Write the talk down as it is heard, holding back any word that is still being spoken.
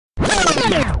Do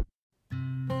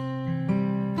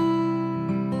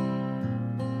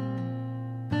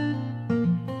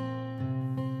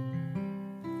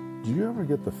you ever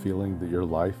get the feeling that your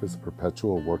life is a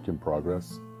perpetual work in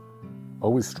progress?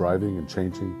 Always striving and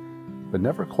changing, but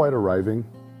never quite arriving?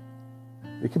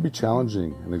 It can be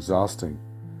challenging and exhausting,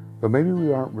 but maybe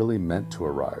we aren't really meant to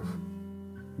arrive.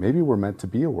 Maybe we're meant to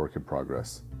be a work in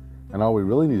progress, and all we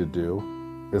really need to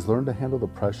do is learn to handle the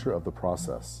pressure of the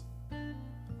process.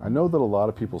 I know that a lot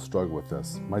of people struggle with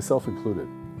this, myself included.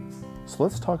 So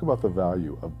let's talk about the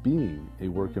value of being a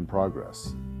work in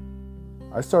progress.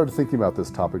 I started thinking about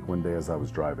this topic one day as I was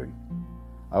driving.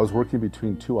 I was working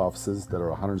between two offices that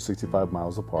are 165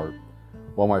 miles apart,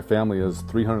 while my family is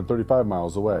 335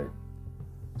 miles away.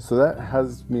 So that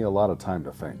has me a lot of time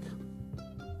to think.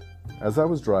 As I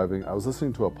was driving, I was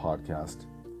listening to a podcast,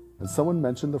 and someone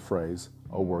mentioned the phrase,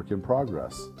 a work in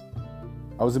progress.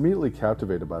 I was immediately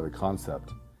captivated by the concept,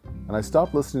 and I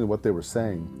stopped listening to what they were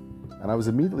saying, and I was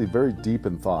immediately very deep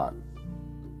in thought.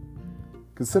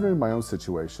 Considering my own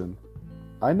situation,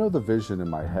 I know the vision in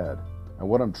my head and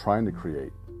what I'm trying to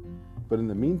create, but in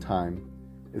the meantime,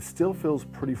 it still feels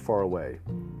pretty far away,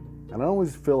 and I don't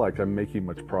always feel like I'm making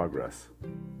much progress.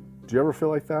 Do you ever feel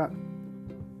like that?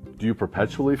 Do you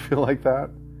perpetually feel like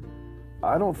that?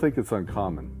 I don't think it's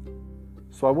uncommon.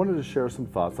 So I wanted to share some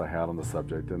thoughts I had on the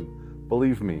subject, and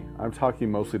believe me, I'm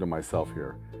talking mostly to myself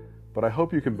here, but I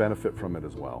hope you can benefit from it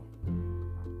as well.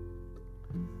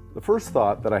 The first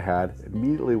thought that I had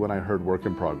immediately when I heard work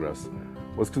in progress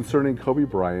was concerning Kobe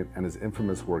Bryant and his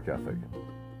infamous work ethic.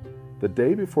 The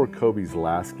day before Kobe's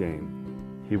last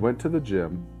game, he went to the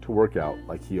gym to work out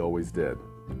like he always did.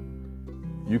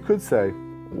 You could say,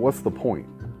 what's the point?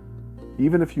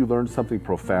 Even if you learn something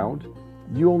profound,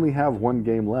 you only have one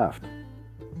game left.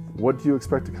 What do you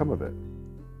expect to come of it?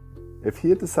 If he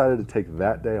had decided to take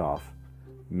that day off,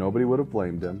 nobody would have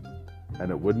blamed him, and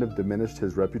it wouldn't have diminished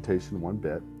his reputation one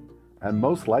bit, and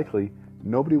most likely,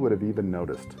 nobody would have even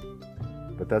noticed.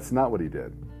 But that's not what he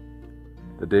did.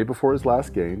 The day before his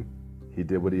last game, he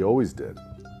did what he always did.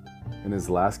 In his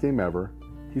last game ever,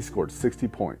 he scored 60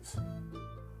 points.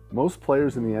 Most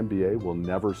players in the NBA will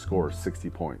never score 60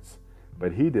 points,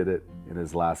 but he did it in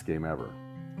his last game ever.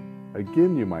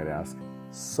 Again, you might ask,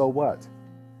 so what?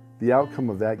 The outcome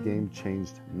of that game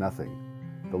changed nothing.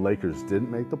 The Lakers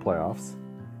didn't make the playoffs.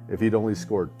 If he'd only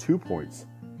scored 2 points,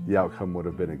 the outcome would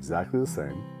have been exactly the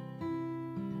same.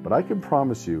 But I can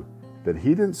promise you that he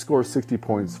didn't score 60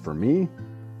 points for me,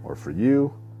 or for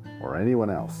you, or anyone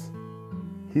else.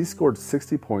 He scored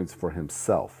 60 points for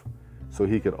himself, so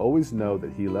he could always know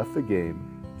that he left the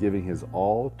game giving his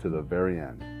all to the very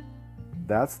end.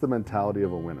 That's the mentality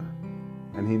of a winner,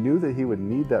 and he knew that he would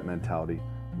need that mentality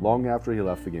long after he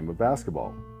left the game of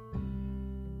basketball.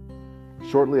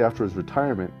 Shortly after his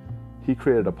retirement, he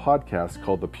created a podcast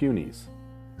called The Punies.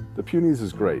 The Punies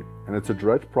is great, and it's a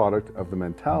direct product of the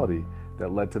mentality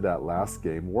that led to that last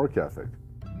game work ethic.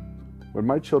 When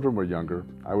my children were younger,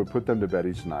 I would put them to bed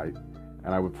each night,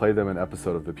 and I would play them an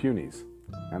episode of The Punies,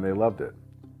 and they loved it.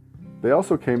 They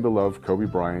also came to love Kobe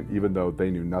Bryant even though they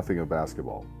knew nothing of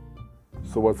basketball.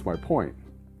 So what's my point?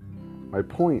 My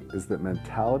point is that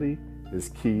mentality is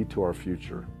key to our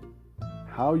future.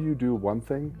 How you do one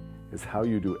thing is how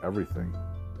you do everything.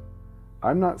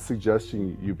 I'm not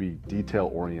suggesting you be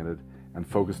detail-oriented and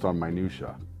focused on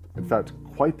minutia. In fact,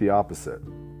 quite the opposite.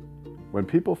 When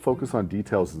people focus on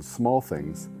details in small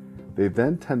things, they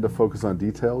then tend to focus on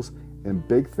details in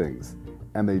big things,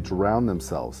 and they drown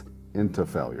themselves into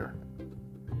failure.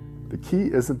 The key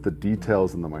isn't the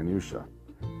details and the minutia.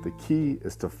 The key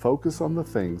is to focus on the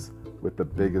things with the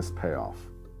biggest payoff.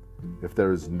 If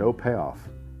there is no payoff,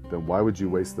 then why would you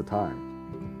waste the time?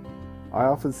 I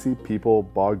often see people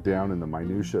bogged down in the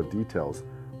minutia of details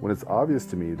when it's obvious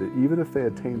to me that even if they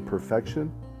attain perfection,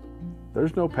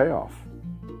 there's no payoff.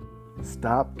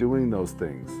 Stop doing those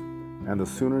things, and the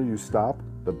sooner you stop,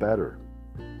 the better.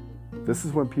 This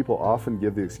is when people often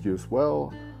give the excuse,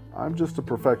 well, I'm just a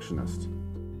perfectionist.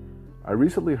 I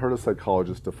recently heard a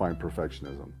psychologist define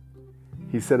perfectionism.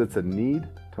 He said it's a need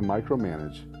to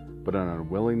micromanage, but an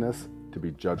unwillingness to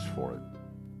be judged for it.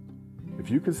 If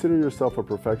you consider yourself a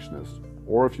perfectionist,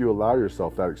 or if you allow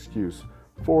yourself that excuse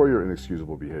for your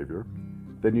inexcusable behavior,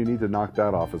 then you need to knock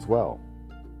that off as well.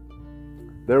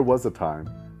 There was a time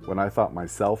when I thought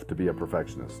myself to be a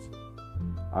perfectionist.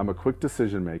 I'm a quick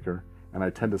decision maker, and I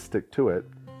tend to stick to it,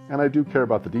 and I do care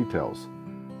about the details.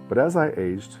 But as I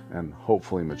aged, and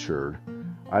hopefully matured,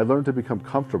 I learned to become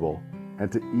comfortable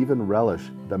and to even relish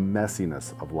the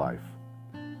messiness of life.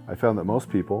 I found that most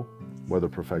people, whether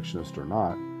perfectionist or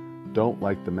not, don't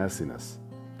like the messiness.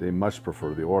 They much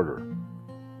prefer the order.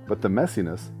 But the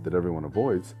messiness that everyone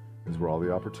avoids is where all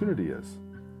the opportunity is.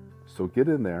 So get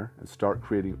in there and start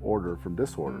creating order from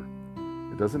disorder.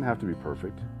 It doesn't have to be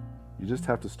perfect. You just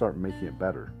have to start making it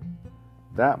better.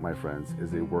 That, my friends,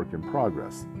 is a work in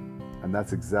progress, and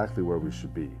that's exactly where we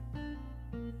should be.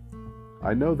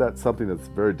 I know that's something that's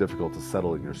very difficult to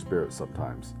settle in your spirit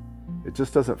sometimes. It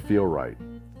just doesn't feel right.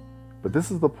 But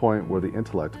this is the point where the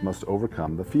intellect must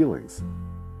overcome the feelings.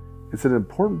 It's an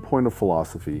important point of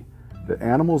philosophy that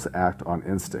animals act on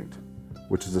instinct,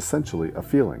 which is essentially a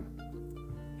feeling.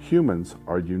 Humans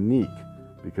are unique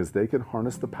because they can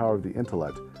harness the power of the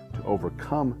intellect to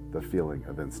overcome the feeling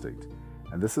of instinct,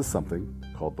 and this is something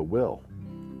called the will.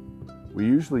 We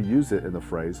usually use it in the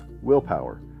phrase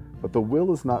willpower, but the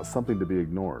will is not something to be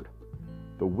ignored.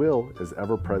 The will is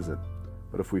ever present,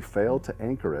 but if we fail to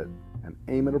anchor it and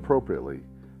aim it appropriately,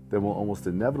 then we'll almost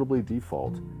inevitably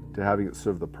default to having it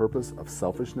serve the purpose of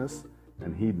selfishness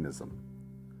and hedonism.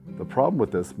 The problem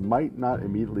with this might not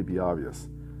immediately be obvious,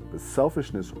 but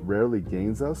selfishness rarely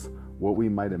gains us what we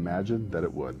might imagine that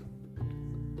it would.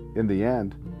 In the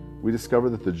end, we discover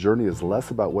that the journey is less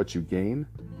about what you gain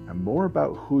and more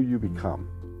about who you become.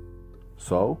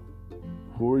 So,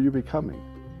 who are you becoming?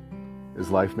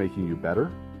 Is life making you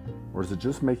better, or is it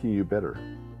just making you bitter?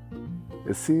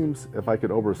 It seems, if I could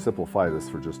oversimplify this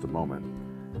for just a moment,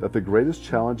 that the greatest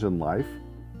challenge in life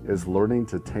is learning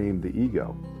to tame the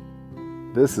ego.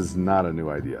 This is not a new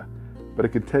idea, but it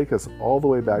can take us all the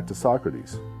way back to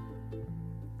Socrates.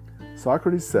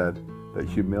 Socrates said that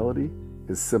humility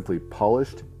is simply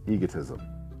polished egotism.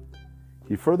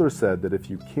 He further said that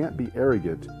if you can't be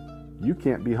arrogant, you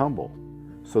can't be humble,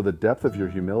 so the depth of your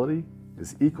humility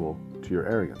is equal to your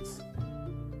arrogance.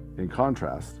 In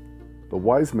contrast, the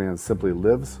wise man simply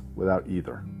lives without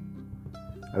either.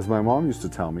 As my mom used to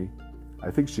tell me, I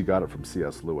think she got it from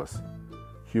C.S. Lewis,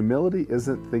 humility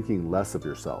isn't thinking less of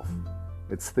yourself,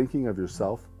 it's thinking of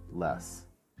yourself less.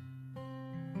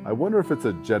 I wonder if it's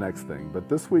a Gen X thing, but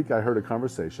this week I heard a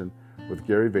conversation with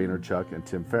Gary Vaynerchuk and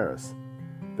Tim Ferriss.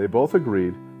 They both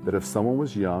agreed that if someone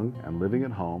was young and living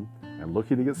at home and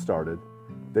looking to get started,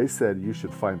 they said you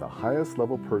should find the highest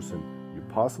level person you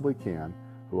possibly can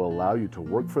who will allow you to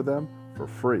work for them for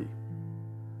free.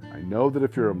 I know that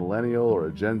if you're a millennial or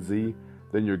a Gen Z,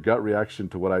 then your gut reaction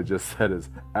to what I just said is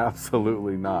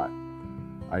absolutely not.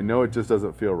 I know it just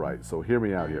doesn't feel right, so hear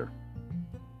me out here.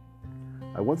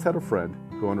 I once had a friend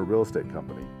who owned a real estate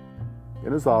company.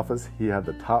 In his office, he had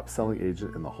the top selling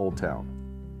agent in the whole town.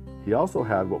 He also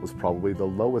had what was probably the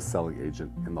lowest selling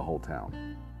agent in the whole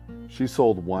town. She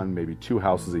sold 1, maybe 2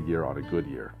 houses a year on a good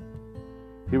year.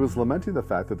 He was lamenting the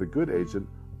fact that the good agent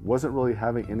wasn't really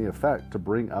having any effect to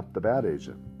bring up the bad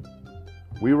agent.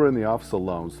 We were in the office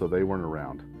alone, so they weren't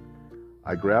around.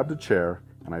 I grabbed a chair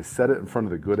and I set it in front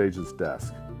of the good agent's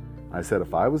desk. I said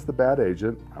if I was the bad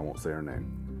agent, I won't say her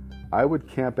name, I would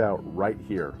camp out right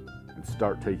here and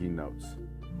start taking notes.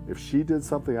 If she did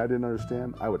something I didn't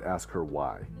understand, I would ask her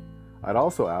why. I'd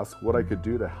also ask what I could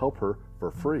do to help her for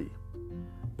free.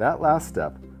 That last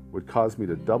step would cause me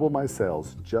to double my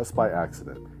sales just by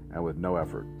accident and with no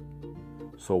effort.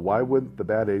 So why wouldn't the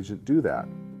bad agent do that?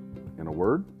 In a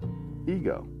word,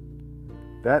 ego.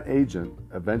 That agent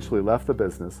eventually left the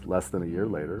business less than a year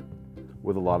later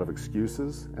with a lot of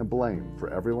excuses and blame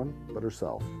for everyone but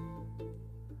herself.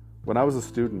 When I was a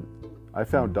student, I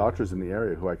found doctors in the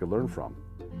area who I could learn from.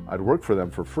 I'd work for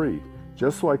them for free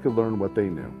just so I could learn what they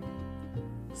knew.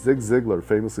 Zig Ziglar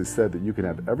famously said that you can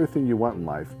have everything you want in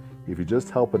life if you just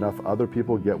help enough other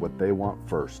people get what they want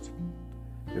first.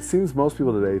 It seems most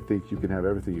people today think you can have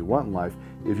everything you want in life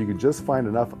if you can just find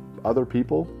enough other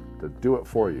people to do it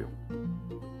for you.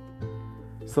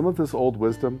 Some of this old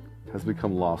wisdom has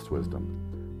become lost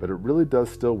wisdom, but it really does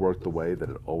still work the way that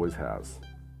it always has.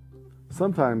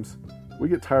 Sometimes we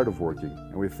get tired of working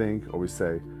and we think or we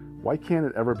say, why can't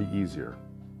it ever be easier?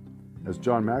 As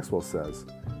John Maxwell says,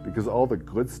 because all the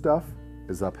good stuff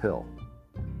is uphill.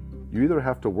 You either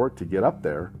have to work to get up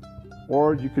there,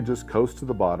 or you could just coast to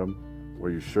the bottom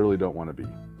where you surely don't want to be.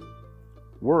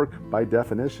 Work, by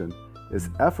definition, is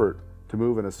effort to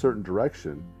move in a certain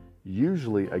direction,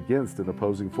 usually against an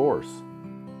opposing force.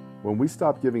 When we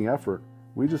stop giving effort,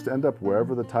 we just end up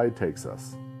wherever the tide takes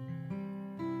us.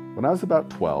 When I was about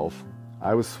 12,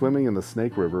 I was swimming in the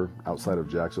Snake River outside of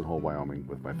Jackson Hole, Wyoming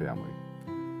with my family.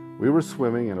 We were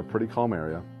swimming in a pretty calm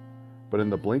area, but in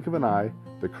the blink of an eye,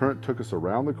 the current took us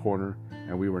around the corner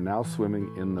and we were now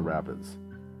swimming in the rapids.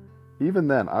 Even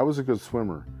then, I was a good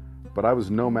swimmer, but I was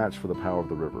no match for the power of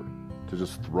the river to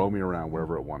just throw me around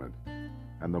wherever it wanted.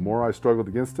 And the more I struggled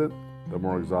against it, the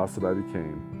more exhausted I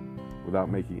became without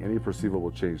making any perceivable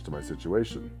change to my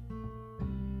situation.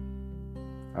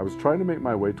 I was trying to make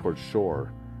my way towards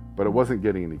shore, but it wasn't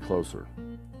getting any closer.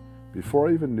 Before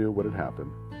I even knew what had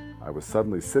happened, I was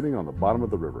suddenly sitting on the bottom of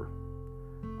the river.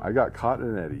 I got caught in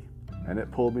an eddy, and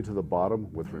it pulled me to the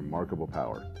bottom with remarkable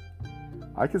power.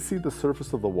 I could see the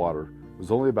surface of the water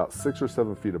was only about 6 or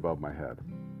 7 feet above my head.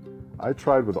 I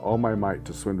tried with all my might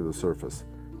to swim to the surface,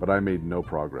 but I made no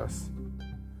progress.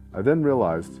 I then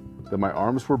realized that my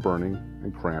arms were burning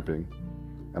and cramping,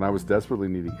 and I was desperately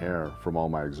needing air from all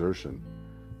my exertion,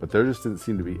 but there just didn't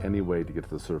seem to be any way to get to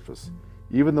the surface,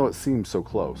 even though it seemed so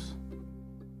close.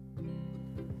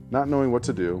 Not knowing what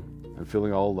to do, and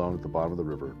feeling all alone at the bottom of the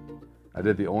river, I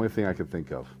did the only thing I could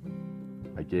think of.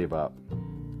 I gave up.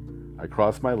 I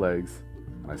crossed my legs,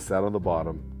 and I sat on the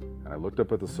bottom, and I looked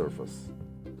up at the surface.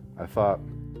 I thought,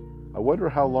 I wonder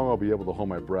how long I'll be able to hold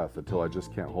my breath until I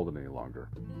just can't hold it any longer.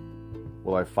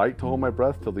 Will I fight to hold my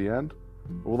breath till the end,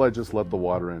 or will I just let the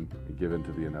water in and give in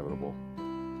to the inevitable?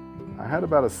 I had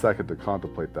about a second to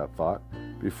contemplate that thought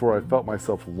before I felt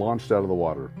myself launched out of the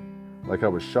water, like I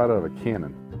was shot out of a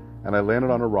cannon, and I landed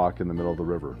on a rock in the middle of the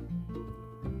river.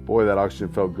 Boy, that oxygen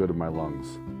felt good in my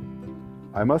lungs.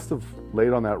 I must have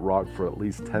laid on that rock for at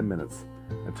least 10 minutes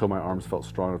until my arms felt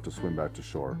strong enough to swim back to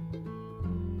shore.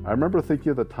 I remember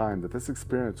thinking at the time that this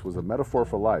experience was a metaphor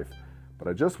for life, but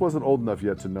I just wasn't old enough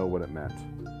yet to know what it meant.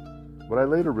 What I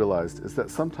later realized is that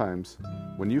sometimes,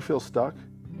 when you feel stuck,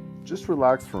 just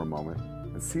relax for a moment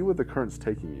and see where the current's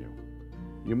taking you.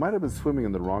 You might have been swimming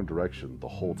in the wrong direction the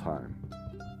whole time.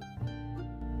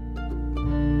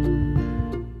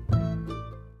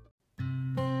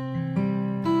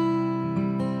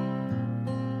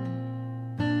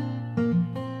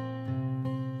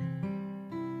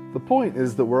 The point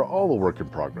is that we're all a work in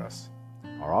progress.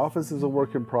 Our office is a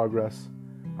work in progress,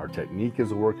 our technique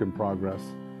is a work in progress,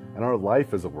 and our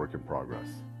life is a work in progress.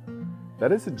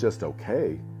 That isn't just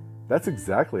okay, that's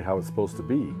exactly how it's supposed to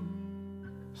be.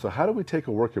 So how do we take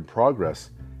a work in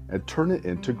progress and turn it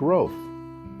into growth?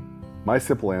 My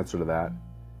simple answer to that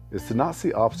is to not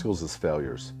see obstacles as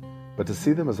failures, but to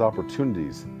see them as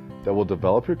opportunities that will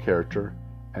develop your character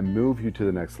and move you to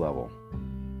the next level.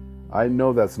 I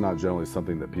know that's not generally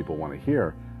something that people want to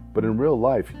hear, but in real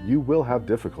life, you will have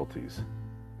difficulties.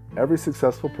 Every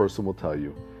successful person will tell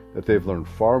you that they've learned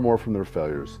far more from their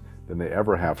failures than they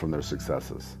ever have from their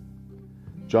successes.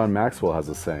 John Maxwell has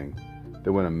a saying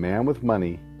that when a man with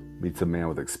money meets a man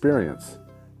with experience,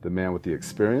 the man with the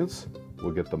experience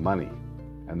will get the money,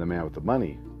 and the man with the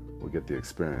money will get the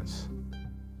experience.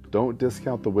 Don't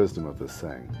discount the wisdom of this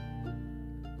saying.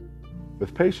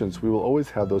 With patients, we will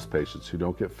always have those patients who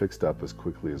don't get fixed up as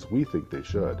quickly as we think they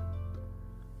should.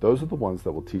 Those are the ones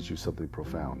that will teach you something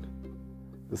profound.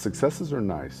 The successes are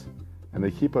nice, and they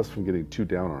keep us from getting too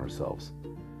down on ourselves,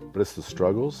 but it's the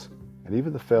struggles and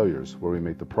even the failures where we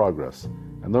make the progress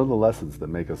and learn the lessons that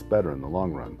make us better in the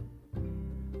long run.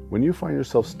 When you find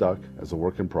yourself stuck as a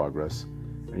work in progress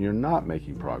and you're not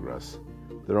making progress,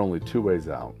 there are only two ways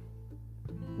out.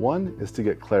 One is to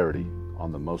get clarity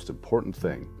on the most important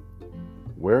thing.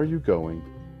 Where are you going,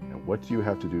 and what do you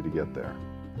have to do to get there?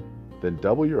 Then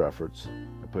double your efforts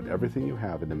and put everything you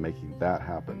have into making that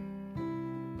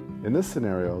happen. In this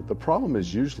scenario, the problem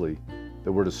is usually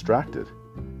that we're distracted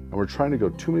and we're trying to go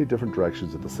too many different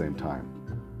directions at the same time.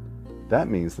 That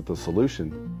means that the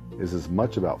solution is as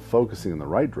much about focusing in the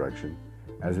right direction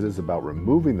as it is about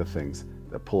removing the things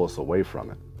that pull us away from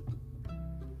it.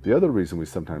 The other reason we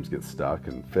sometimes get stuck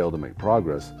and fail to make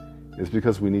progress is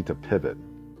because we need to pivot,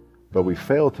 but we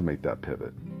fail to make that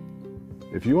pivot.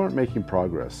 If you aren't making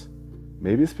progress,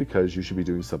 maybe it's because you should be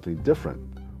doing something different,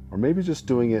 or maybe just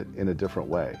doing it in a different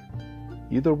way.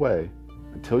 Either way,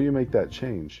 until you make that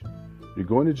change, you're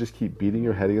going to just keep beating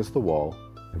your head against the wall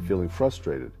and feeling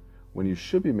frustrated when you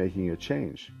should be making a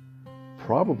change.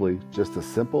 Probably just a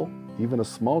simple, even a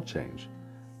small change,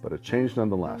 but a change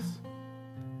nonetheless.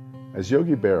 As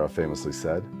Yogi Berra famously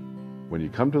said, when you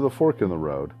come to the fork in the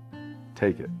road,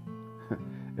 take it.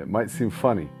 It might seem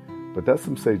funny, but that's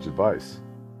some sage advice.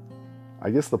 I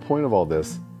guess the point of all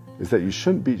this is that you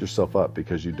shouldn't beat yourself up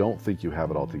because you don't think you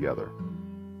have it all together.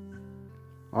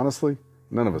 Honestly,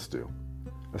 none of us do,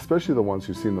 especially the ones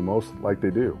who seem the most like they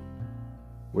do.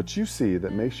 What you see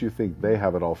that makes you think they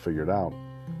have it all figured out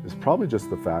is probably just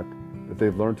the fact that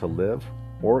they've learned to live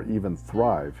or even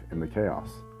thrive in the chaos,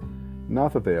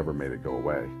 not that they ever made it go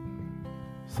away.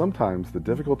 Sometimes the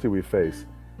difficulty we face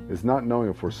is not knowing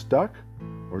if we're stuck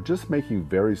or just making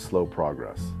very slow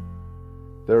progress.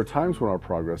 There are times when our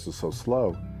progress is so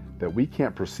slow that we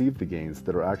can't perceive the gains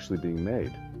that are actually being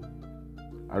made.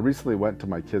 I recently went to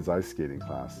my kids' ice skating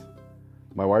class.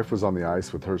 My wife was on the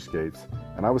ice with her skates,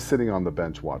 and I was sitting on the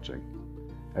bench watching.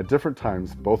 At different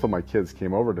times, both of my kids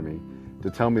came over to me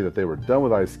to tell me that they were done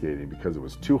with ice skating because it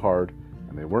was too hard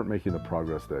and they weren't making the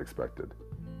progress they expected.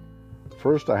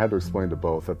 First, I had to explain to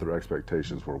both that their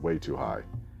expectations were way too high.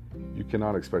 You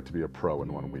cannot expect to be a pro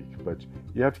in 1 week, but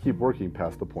you have to keep working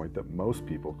past the point that most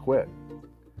people quit.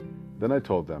 Then I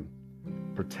told them,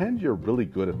 pretend you're really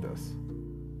good at this.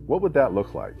 What would that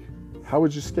look like? How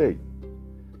would you skate?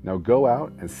 Now go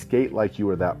out and skate like you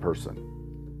were that person.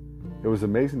 It was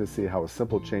amazing to see how a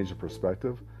simple change of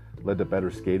perspective led to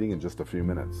better skating in just a few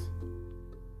minutes.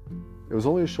 It was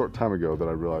only a short time ago that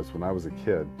I realized when I was a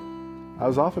kid, I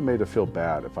was often made to feel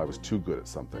bad if I was too good at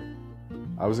something.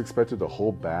 I was expected to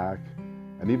hold back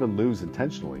and even lose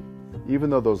intentionally,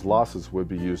 even though those losses would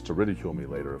be used to ridicule me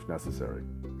later if necessary.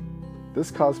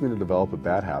 This caused me to develop a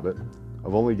bad habit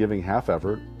of only giving half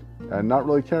effort and not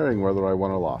really caring whether I won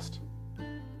or lost.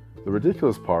 The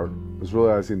ridiculous part was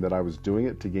realizing that I was doing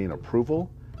it to gain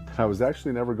approval that I was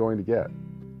actually never going to get.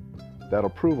 That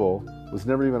approval was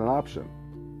never even an option.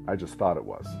 I just thought it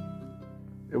was.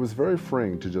 It was very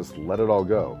freeing to just let it all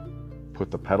go,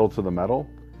 put the pedal to the metal,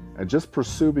 and just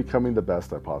pursue becoming the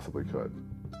best I possibly could.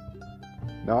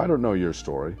 Now, I don't know your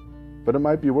story, but it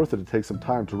might be worth it to take some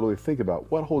time to really think about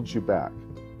what holds you back.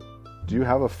 Do you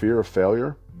have a fear of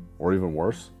failure? Or even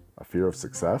worse, a fear of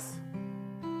success?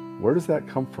 Where does that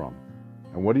come from?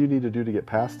 And what do you need to do to get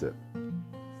past it?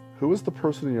 Who is the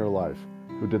person in your life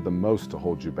who did the most to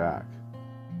hold you back?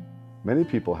 Many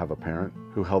people have a parent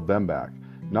who held them back,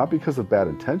 not because of bad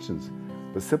intentions,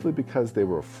 but simply because they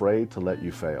were afraid to let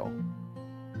you fail.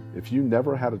 If you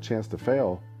never had a chance to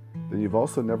fail, then you've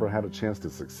also never had a chance to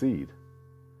succeed.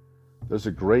 There's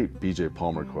a great B.J.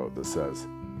 Palmer quote that says,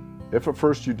 "If at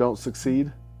first you don't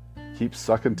succeed, keep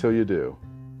sucking till you do."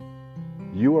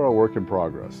 You are a work in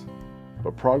progress,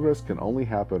 but progress can only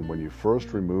happen when you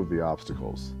first remove the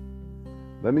obstacles.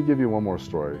 Let me give you one more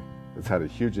story that's had a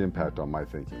huge impact on my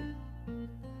thinking.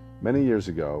 Many years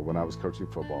ago, when I was coaching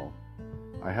football,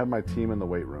 I had my team in the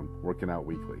weight room working out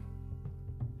weekly.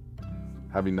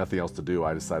 Having nothing else to do,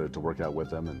 I decided to work out with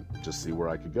them and just see where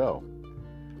I could go.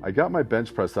 I got my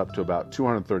bench press up to about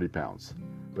 230 pounds,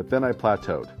 but then I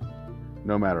plateaued.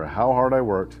 No matter how hard I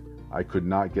worked, I could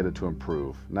not get it to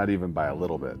improve, not even by a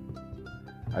little bit.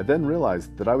 I then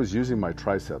realized that I was using my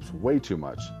triceps way too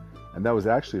much, and that was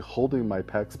actually holding my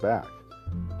pecs back,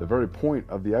 the very point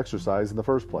of the exercise in the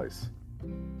first place.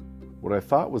 What I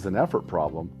thought was an effort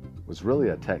problem was really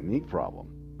a technique problem.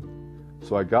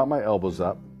 So I got my elbows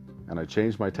up, and I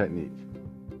changed my technique.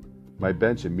 My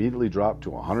bench immediately dropped to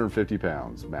 150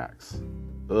 pounds max.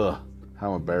 Ugh,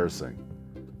 how embarrassing.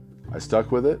 I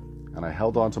stuck with it, and I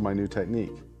held on to my new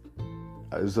technique.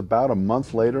 It was about a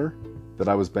month later that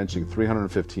I was benching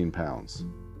 315 pounds.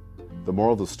 The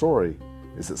moral of the story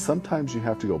is that sometimes you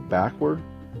have to go backward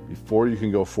before you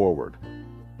can go forward.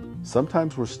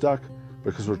 Sometimes we're stuck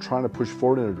because we're trying to push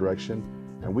forward in a direction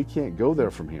and we can't go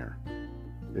there from here.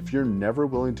 If you're never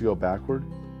willing to go backward,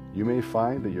 you may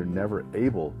find that you're never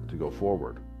able to go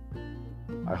forward.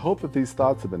 I hope that these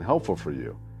thoughts have been helpful for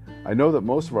you. I know that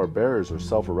most of our barriers are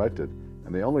self-erected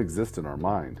and they only exist in our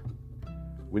mind.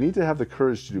 We need to have the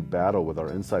courage to do battle with our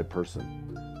inside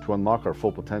person to unlock our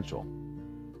full potential.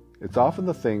 It's often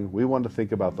the thing we want to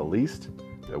think about the least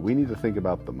that we need to think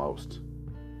about the most.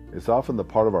 It's often the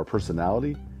part of our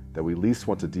personality that we least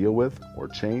want to deal with or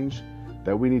change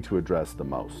that we need to address the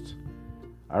most.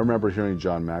 I remember hearing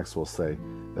John Maxwell say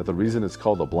that the reason it's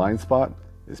called a blind spot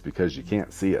is because you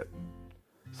can't see it.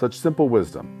 Such simple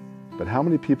wisdom, but how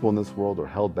many people in this world are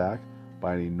held back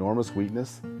by an enormous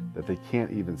weakness that they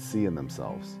can't even see in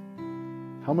themselves?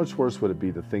 How much worse would it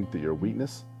be to think that your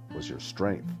weakness was your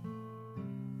strength?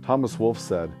 Thomas Wolfe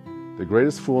said, "The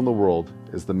greatest fool in the world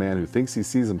is the man who thinks he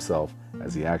sees himself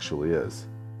as he actually is."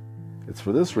 It's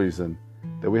for this reason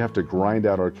that we have to grind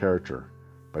out our character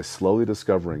by slowly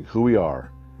discovering who we are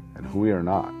and who we are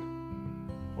not.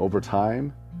 Over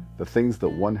time, the things that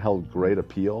once held great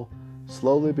appeal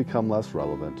slowly become less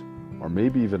relevant, or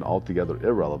maybe even altogether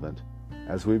irrelevant,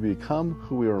 as we become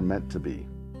who we are meant to be.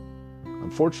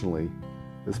 Unfortunately,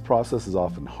 this process is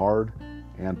often hard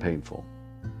and painful.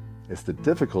 It's the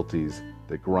difficulties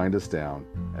that grind us down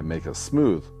and make us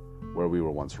smooth where we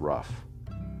were once rough.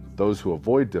 Those who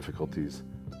avoid difficulties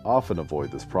often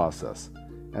avoid this process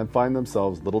and find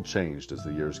themselves little changed as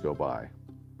the years go by.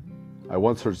 I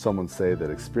once heard someone say that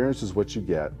experience is what you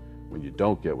get when you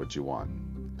don't get what you want.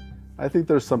 I think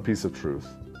there's some piece of truth,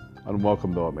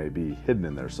 unwelcome though it may be, hidden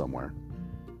in there somewhere.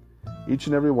 Each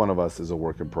and every one of us is a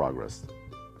work in progress.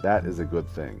 That is a good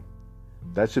thing.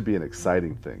 That should be an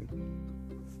exciting thing.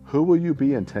 Who will you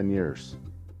be in 10 years?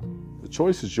 The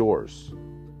choice is yours.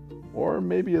 Or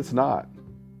maybe it's not.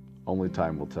 Only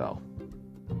time will tell.